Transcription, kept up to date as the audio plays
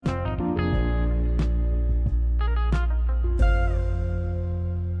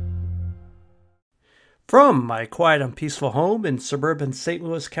From my quiet and peaceful home in suburban St.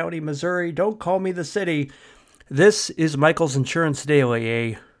 Louis County, Missouri, don't call me the city. This is Michael's Insurance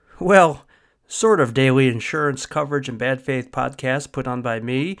Daily, sort of daily insurance coverage and bad faith podcast put on by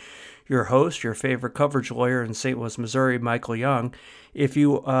me, your host, your favorite coverage lawyer in St. Louis, Missouri, Michael Young. If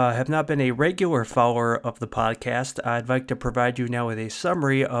you have not been a regular follower of the podcast, I'd like to provide you now with a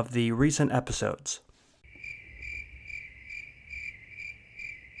summary of the recent episodes.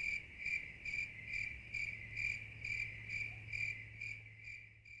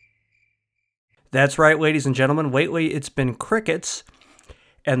 That's right, ladies and gentlemen. Lately, it's been crickets.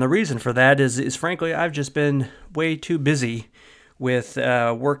 And the reason for that is frankly, I've just been way too busy with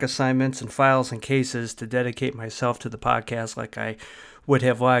work assignments and files and cases to dedicate myself to the podcast like I would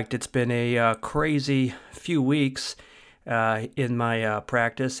have liked. It's been a crazy few weeks in my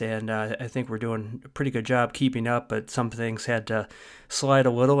practice, and I think we're doing a pretty good job keeping up, but some things had to slide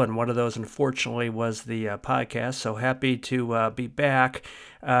a little, and one of those, unfortunately, was the podcast. So happy to be back.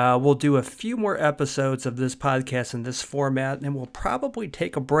 We'll do a few more episodes of this podcast in this format, and then we'll probably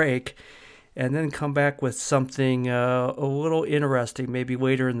take a break and then come back with something a little interesting, maybe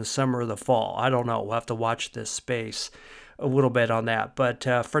later in the summer or the fall. I don't know. We'll have to watch this space a little bit on that. But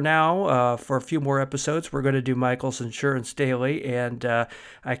for now, for a few more episodes, we're going to do Michael's Insurance Daily, and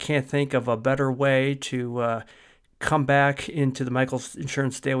I can't think of a better way to come back into the Michael's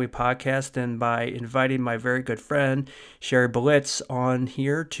Insurance Daily podcast than by inviting my very good friend, Sherry Belitz, on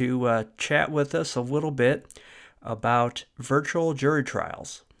here to chat with us a little bit about virtual jury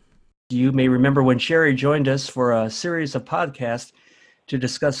trials. You may remember when Sherry joined us for a series of podcasts to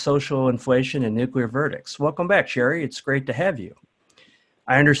discuss social inflation and nuclear verdicts. Welcome back, Sherry. It's great to have you.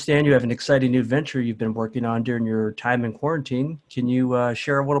 I understand you have an exciting new venture you've been working on during your time in quarantine. Can you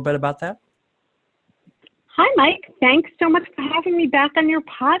share a little bit about that? Hi, Mike. Thanks so much for having me back on your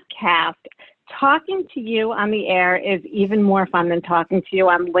podcast. Talking to you on the air is even more fun than talking to you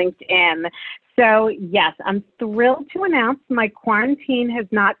on LinkedIn. So, yes, I'm thrilled to announce my quarantine has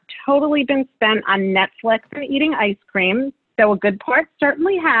not totally been spent on Netflix and eating ice cream. So a good part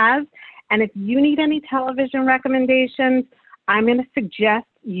certainly has. And if you need any television recommendations, I'm going to suggest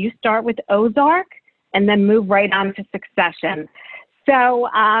you start with Ozark and then move right on to Succession. So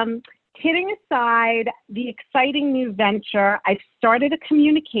kidding aside, the exciting new venture, I've started a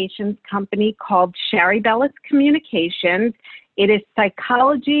communications company called Sherry Belitz Communications. It is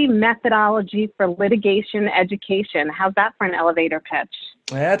psychology methodology for litigation education. How's that for an elevator pitch?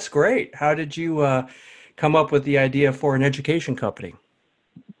 That's great. How did you come up with the idea for an education company?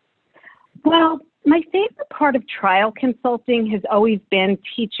 Well, my favorite part of trial consulting has always been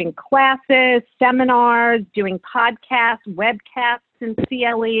teaching classes, seminars, doing podcasts, webcasts, and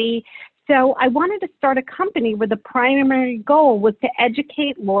CLE. So I wanted to start a company where the primary goal was to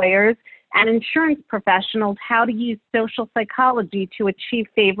educate lawyers and insurance professionals how to use social psychology to achieve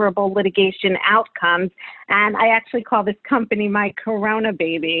favorable litigation outcomes. And I actually call this company my Corona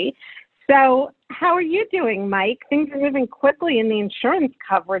baby. So how are you doing, Mike? Things are moving quickly in the insurance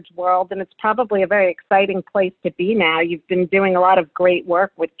coverage world, and it's probably a very exciting place to be now. You've been doing a lot of great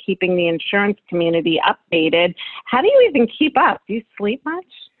work with keeping the insurance community updated. How do you even keep up? Do you sleep much?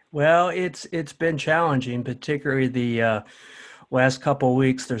 Well, it's been challenging, particularly the last couple of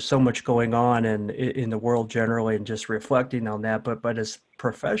weeks. There's so much going on in the world generally, and just reflecting on that. But as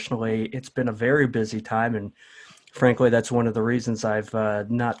professionally, it's been a very busy time, and frankly, that's one of the reasons I've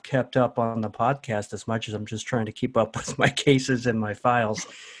not kept up on the podcast as much, as I'm just trying to keep up with my cases and my files,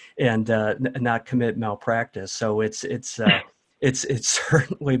 and not commit malpractice. So it's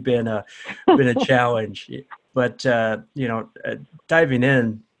certainly been a challenge. But diving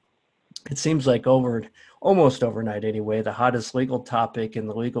in, it seems like almost overnight anyway, the hottest legal topic in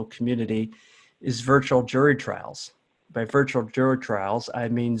the legal community is virtual jury trials. By virtual jury trials, I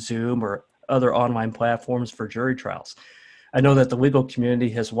mean Zoom or other online platforms for jury trials. I know that the legal community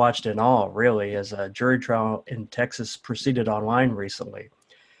has watched in awe, really, as a jury trial in Texas proceeded online recently.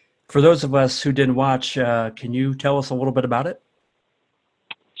 For those of us who didn't watch, can you tell us a little bit about it?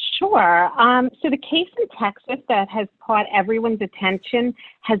 Sure. So the case in Texas that has caught everyone's attention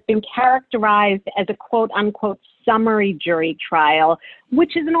has been characterized as a quote-unquote summary jury trial,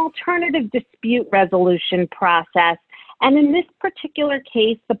 which is an alternative dispute resolution process. And in this particular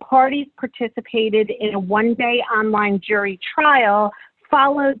case, the parties participated in a one-day online jury trial,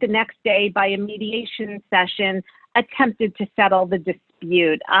 followed the next day by a mediation session attempted to settle the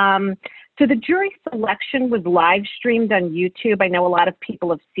dispute. So the jury selection was live streamed on YouTube. I know a lot of people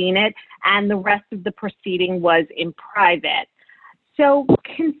have seen it, and the rest of the proceeding was in private. So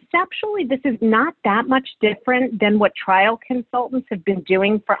conceptually, this is not that much different than what trial consultants have been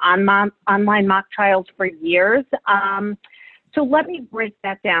doing for online mock trials for years. So let me break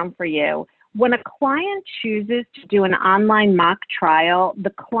that down for you. When a client chooses to do an online mock trial,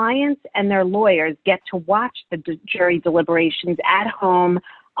 the clients and their lawyers get to watch the jury deliberations at home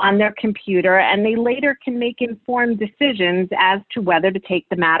on their computer, and they later can make informed decisions as to whether to take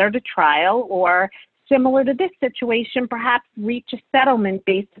the matter to trial or, similar to this situation, perhaps reach a settlement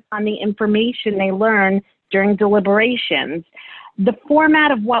based on the information they learn during deliberations. The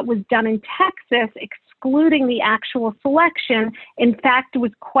format of what was done in Texas, excluding the actual selection, in fact,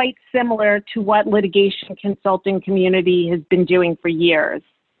 was quite similar to what litigation consulting community has been doing for years.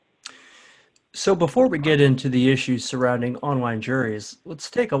 So before we get into the issues surrounding online juries, let's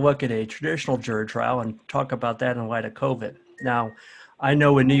take a look at a traditional jury trial and talk about that in light of COVID. Now, I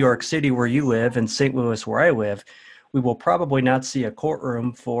know in New York City where you live and St. Louis where I live, we will probably not see a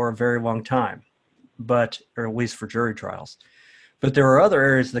courtroom for a very long time, or at least for jury trials. But there are other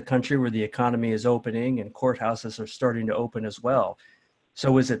areas of the country where the economy is opening and courthouses are starting to open as well.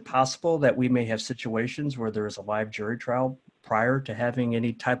 So is it possible that we may have situations where there is a live jury trial prior to having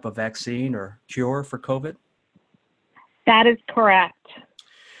any type of vaccine or cure for COVID? That is correct.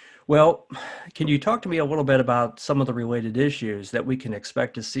 Well, can you talk to me a little bit about some of the related issues that we can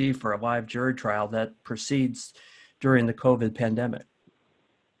expect to see for a live jury trial that proceeds during the COVID pandemic?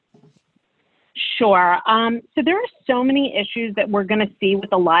 Sure. So there are so many issues that we're going to see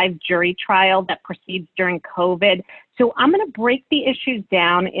with a live jury trial that proceeds during COVID. So I'm going to break the issues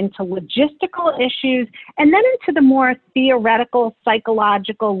down into logistical issues and then into the more theoretical,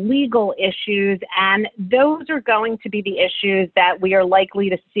 psychological, legal issues. And those are going to be the issues that we are likely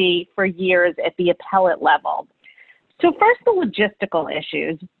to see for years at the appellate level. So first, the logistical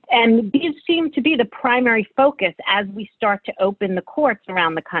issues. And these seem to be the primary focus as we start to open the courts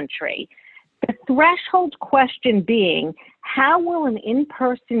around the country. The threshold question being, how will an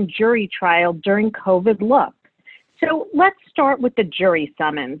in-person jury trial during COVID look? So let's start with the jury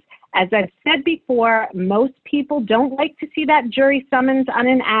summons. As I've said before, most people don't like to see that jury summons on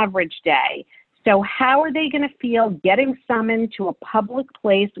an average day. So how are they going to feel getting summoned to a public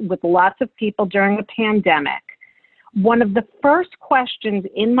place with lots of people during a pandemic? One of the first questions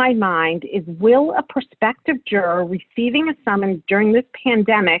in my mind is, will a prospective juror receiving a summons during this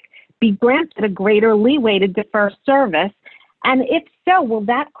pandemic be granted a greater leeway to defer service? And if so, will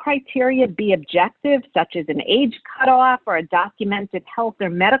that criteria be objective, such as an age cutoff or a documented health or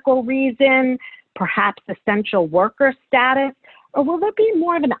medical reason, perhaps essential worker status? Or will there be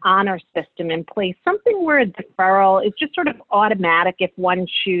more of an honor system in place, something where a deferral is just sort of automatic if one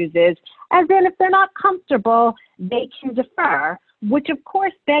chooses, as in if they're not comfortable, they can defer, which of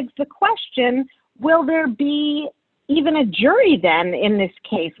course begs the question, will there be even a jury then in this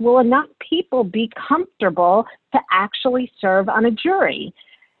case? Will enough people be comfortable to actually serve on a jury?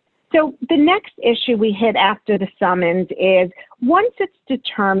 So the next issue we hit after the summons is, once it's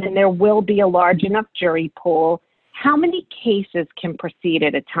determined there will be a large enough jury pool, how many cases can proceed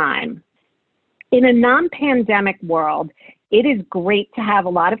at a time? In a non-pandemic world, it is great to have a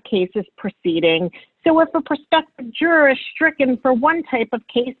lot of cases proceeding. So if a prospective juror is stricken for one type of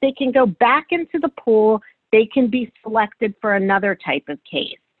case, they can go back into the pool. They can be selected for another type of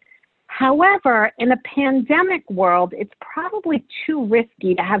case. However, in a pandemic world, it's probably too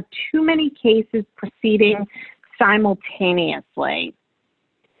risky to have too many cases proceeding simultaneously.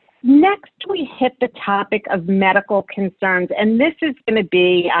 Next, we hit the topic of medical concerns, and this is going to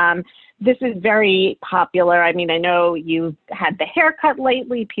be, this is very popular. I mean, I know you've had the haircut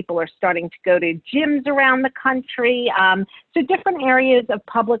lately. People are starting to go to gyms around the country. So different areas of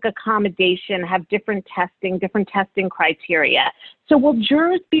public accommodation have different testing criteria. So will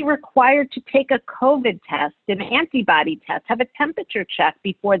jurors be required to take a COVID test, an antibody test, have a temperature check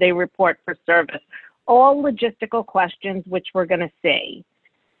before they report for service? All logistical questions which we're going to see.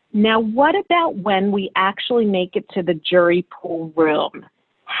 Now, what about when we actually make it to the jury pool room?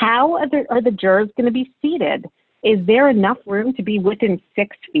 How are the jurors going to be seated? Is there enough room to be within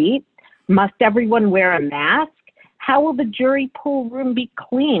 6 feet? Must everyone wear a mask? How will the jury pool room be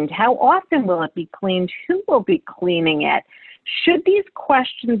cleaned? How often will it be cleaned? Who will be cleaning it? Should these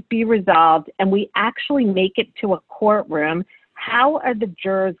questions be resolved and we actually make it to a courtroom, how are the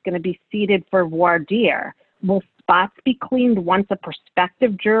jurors going to be seated for voir dire? Will spots be cleaned once a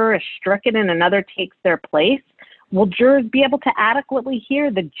prospective juror is stricken and another takes their place? Will jurors be able to adequately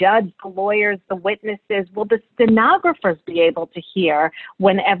hear the judge, the lawyers, the witnesses? Will the stenographers be able to hear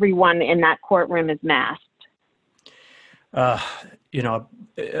when everyone in that courtroom is masked?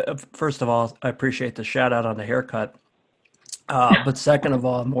 First of all, I appreciate the shout out on the haircut. But second of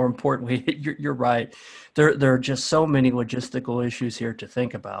all, more importantly, you're right. There are just so many logistical issues here to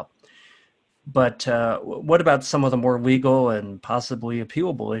think about. But what about some of the more legal and possibly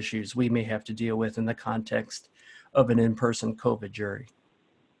appealable issues we may have to deal with in the context of an in-person COVID jury?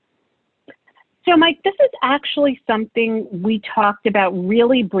 So, Mike, this is actually something we talked about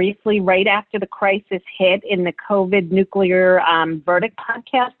really briefly right after the crisis hit in the COVID nuclear verdict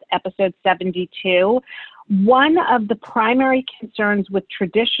podcast, episode 72. One of the primary concerns with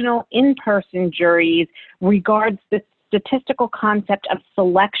traditional in-person juries regards the statistical concept of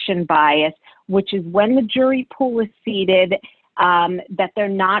selection bias, which is when the jury pool is seated, that they're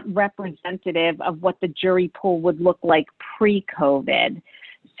not representative of what the jury pool would look like pre-COVID.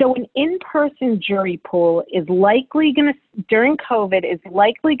 So an in-person jury pool is likely going to, during COVID, is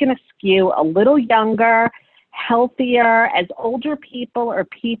likely going to skew a little younger, healthier, as older people or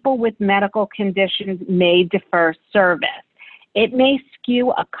people with medical conditions may defer service. It may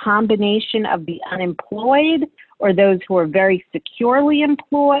skew a combination of the unemployed or those who are very securely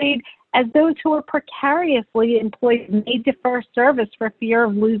employed, as those who are precariously employed may defer service for fear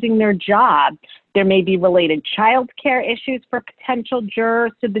of losing their job. There may be related child care issues for potential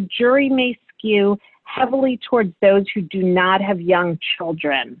jurors, so the jury may skew heavily towards those who do not have young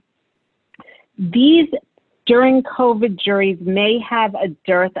children. These during COVID juries may have a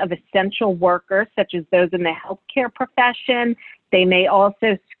dearth of essential workers, such as those in the healthcare profession. They may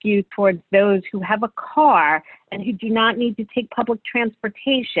also skew towards those who have a car and who do not need to take public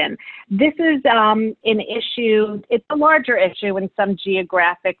transportation. This is an issue, it's a larger issue in some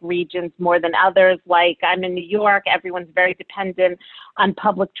geographic regions more than others. Like I'm in New York, everyone's very dependent on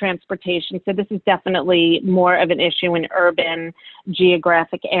public transportation. So this is definitely more of an issue in urban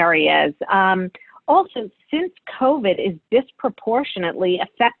geographic areas. Also, since COVID is disproportionately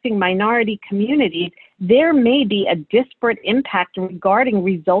affecting minority communities, there may be a disparate impact regarding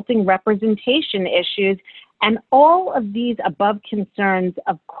resulting representation issues, and all of these above concerns,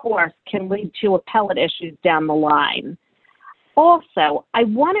 of course, can lead to appellate issues down the line. Also, I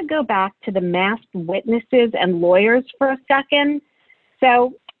want to go back to the masked witnesses and lawyers for a second.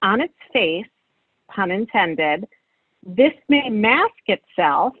 So, on its face, pun intended, this may mask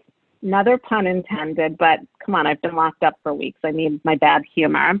itself, another pun intended, but come on, I've been locked up for weeks. I need my bad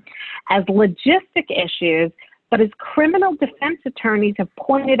humor. As logistic issues, but as criminal defense attorneys have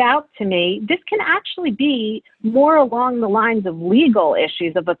pointed out to me, this can actually be more along the lines of legal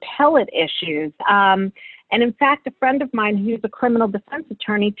issues, of appellate issues. And in fact, a friend of mine who's a criminal defense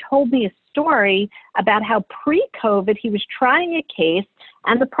attorney told me a story about how pre-COVID he was trying a case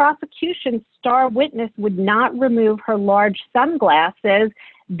and the prosecution's star witness would not remove her large sunglasses.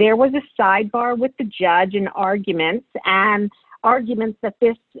 There was a sidebar with the judge and arguments that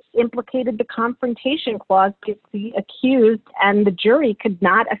this implicated the confrontation clause because the accused and the jury could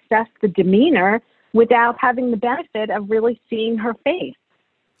not assess the demeanor without having the benefit of really seeing her face.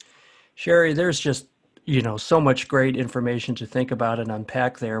 Sherry, there's just, so much great information to think about and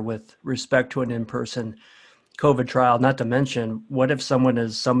unpack there with respect to an in-person COVID trial, not to mention, what if someone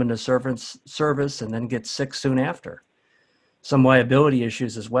is summoned to service and then gets sick soon after? Some liability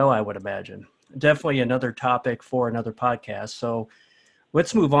issues as well, I would imagine. Definitely another topic for another podcast. So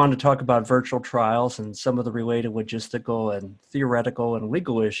let's move on to talk about virtual trials and some of the related logistical and theoretical and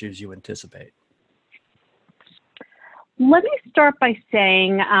legal issues you anticipate. Let me start by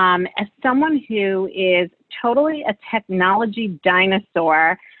saying, as someone who is totally a technology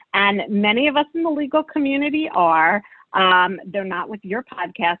dinosaur, and many of us in the legal community are, they're not with your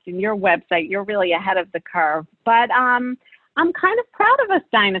podcast and your website, you're really ahead of the curve, but I'm kind of proud of us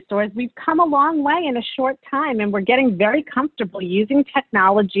dinosaurs. We've come a long way in a short time, and we're getting very comfortable using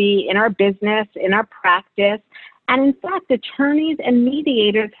technology in our business, in our practice. And in fact, attorneys and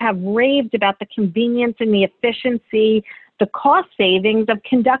mediators have raved about the convenience and the efficiency, the cost savings of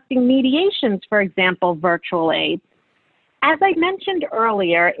conducting mediations, for example, virtually. As I mentioned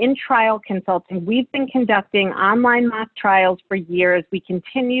earlier, in trial consulting, we've been conducting online mock trials for years. We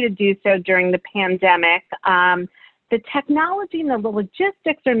continue to do so during the pandemic. The technology and the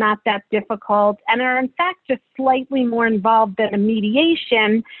logistics are not that difficult and are in fact just slightly more involved than a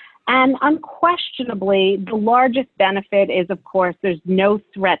mediation. And unquestionably, the largest benefit is, of course, there's no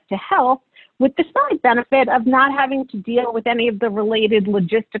threat to health, with the side benefit of not having to deal with any of the related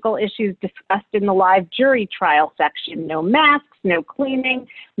logistical issues discussed in the live jury trial section. No masks, no cleaning,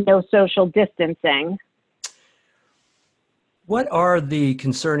 no social distancing. What are the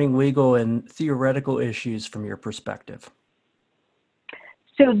concerning legal and theoretical issues from your perspective?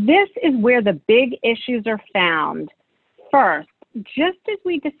 So this is where the big issues are found. First, just as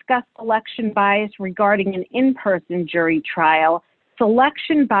we discussed selection bias regarding an in-person jury trial,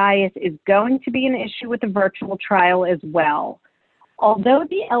 selection bias is going to be an issue with a virtual trial as well. Although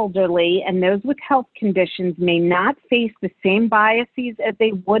the elderly and those with health conditions may not face the same biases as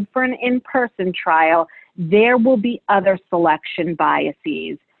they would for an in-person trial, there will be other selection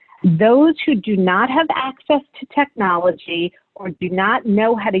biases. Those who do not have access to technology or do not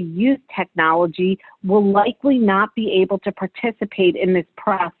know how to use technology will likely not be able to participate in this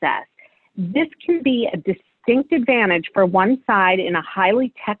process. This can be a distinct advantage for one side in a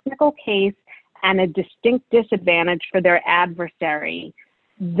highly technical case and a distinct disadvantage for their adversary.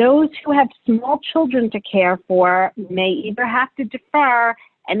 Those who have small children to care for may either have to defer,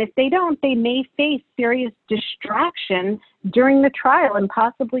 and if they don't, they may face serious distraction during the trial and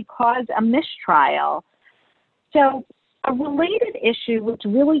possibly cause a mistrial. So a related issue which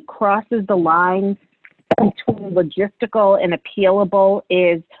really crosses the line between logistical and appealable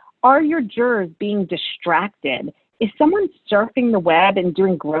is, are your jurors being distracted? Is someone surfing the web and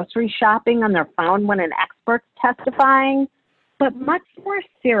doing grocery shopping on their phone when an expert's testifying? But much more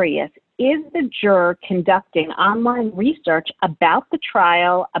serious, is the juror conducting online research about the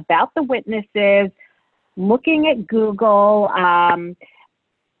trial, about the witnesses, looking at Google,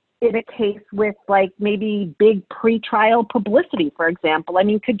 in a case with like maybe big pre-trial publicity, for example? I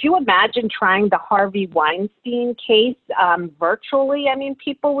mean, could you imagine trying the Harvey Weinstein case virtually? I mean,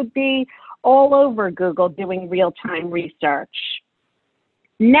 people would be all over Google doing real-time research.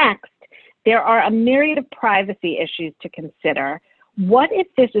 Next, there are a myriad of privacy issues to consider. What if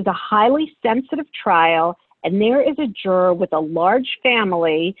this is a highly sensitive trial and there is a juror with a large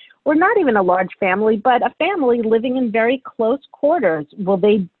family, or not even a large family, but a family living in very close quarters? Will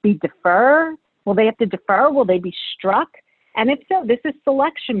they be defer? Will they have to defer? Will they be struck? And if so, this is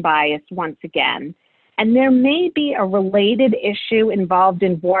selection bias once again. And there may be a related issue involved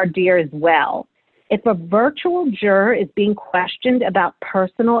in voir dire as well. If a virtual juror is being questioned about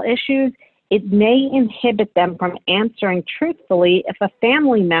personal issues, it may inhibit them from answering truthfully if a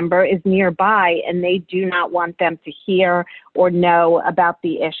family member is nearby and they do not want them to hear or know about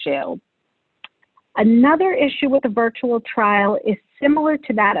the issue. Another issue with a virtual trial is similar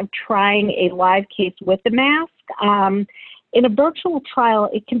to that of trying a live case with a mask. In a virtual trial,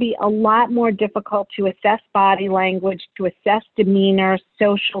 it can be a lot more difficult to assess body language, to assess demeanor,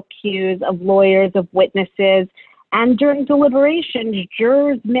 social cues of lawyers, of witnesses. And during deliberations,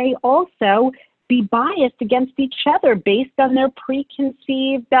 jurors may also be biased against each other based on their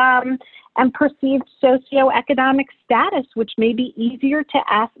preconceived and perceived socioeconomic status, which may be easier to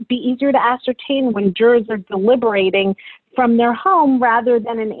ascertain when jurors are deliberating from their home rather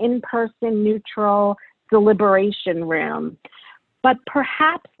than an in-person neutral deliberation room. But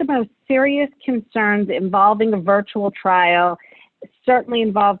perhaps the most serious concerns involving a virtual trial certainly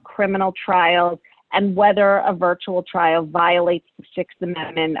involve criminal trials and whether a virtual trial violates the Sixth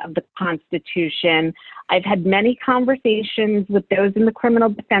Amendment of the Constitution. I've had many conversations with those in the criminal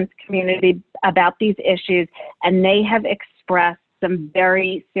defense community about these issues, and they have expressed some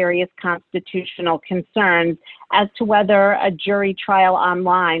very serious constitutional concerns as to whether a jury trial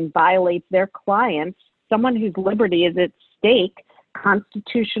online violates their clients, someone whose liberty is at stake,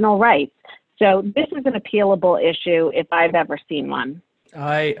 constitutional rights. So this is an appealable issue if I've ever seen one.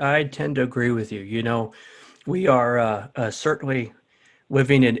 I tend to agree with you. You know, we are certainly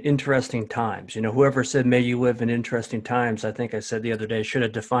living in interesting times. You know, whoever said, may you live in interesting times, I think I said the other day, should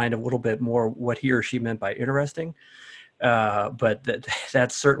have defined a little bit more what he or she meant by interesting. But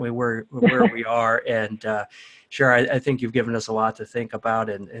that's certainly where we are. And sure, I think you've given us a lot to think about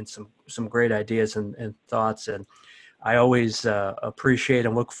and some great ideas and thoughts. And I always appreciate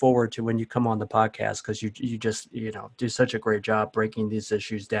and look forward to when you come on the podcast, because you just, you know, do such a great job breaking these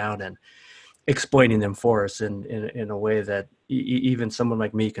issues down and explaining them for us in a way that even someone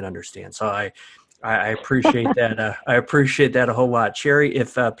like me can understand. So I appreciate that. I appreciate that a whole lot. Sherry,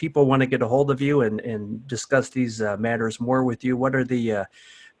 if people want to get a hold of you and discuss these matters more with you, what are the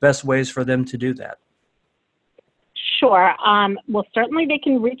best ways for them to do that? Sure. Well, certainly they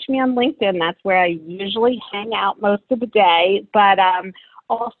can reach me on LinkedIn. That's where I usually hang out most of the day. But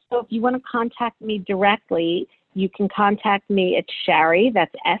also, if you want to contact me directly, you can contact me at Shari,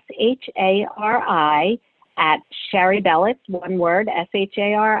 that's SHARI, at Shari Belitz, one word,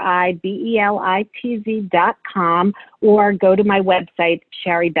 SHARIBELITZ.com, or go to my website,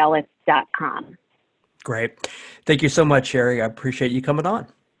 sharibelitz.com. Great. Thank you so much, Sherry. I appreciate you coming on.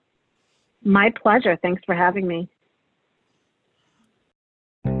 My pleasure. Thanks for having me.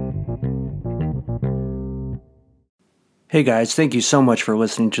 Hey guys, thank you so much for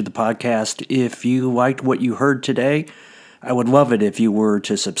listening to the podcast. If you liked what you heard today, I would love it if you were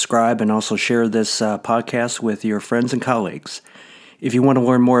to subscribe and also share this podcast with your friends and colleagues. If you want to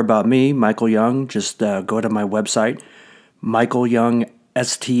learn more about me, Michael Young, just go to my website,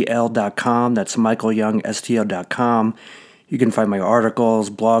 michaelyoungstl.com. That's michaelyoungstl.com. You can find my articles,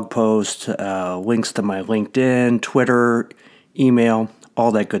 blog posts, links to my LinkedIn, Twitter, email,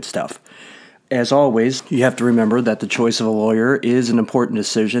 all that good stuff. As always, you have to remember that the choice of a lawyer is an important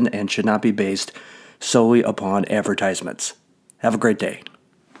decision and should not be based solely upon advertisements. Have a great day.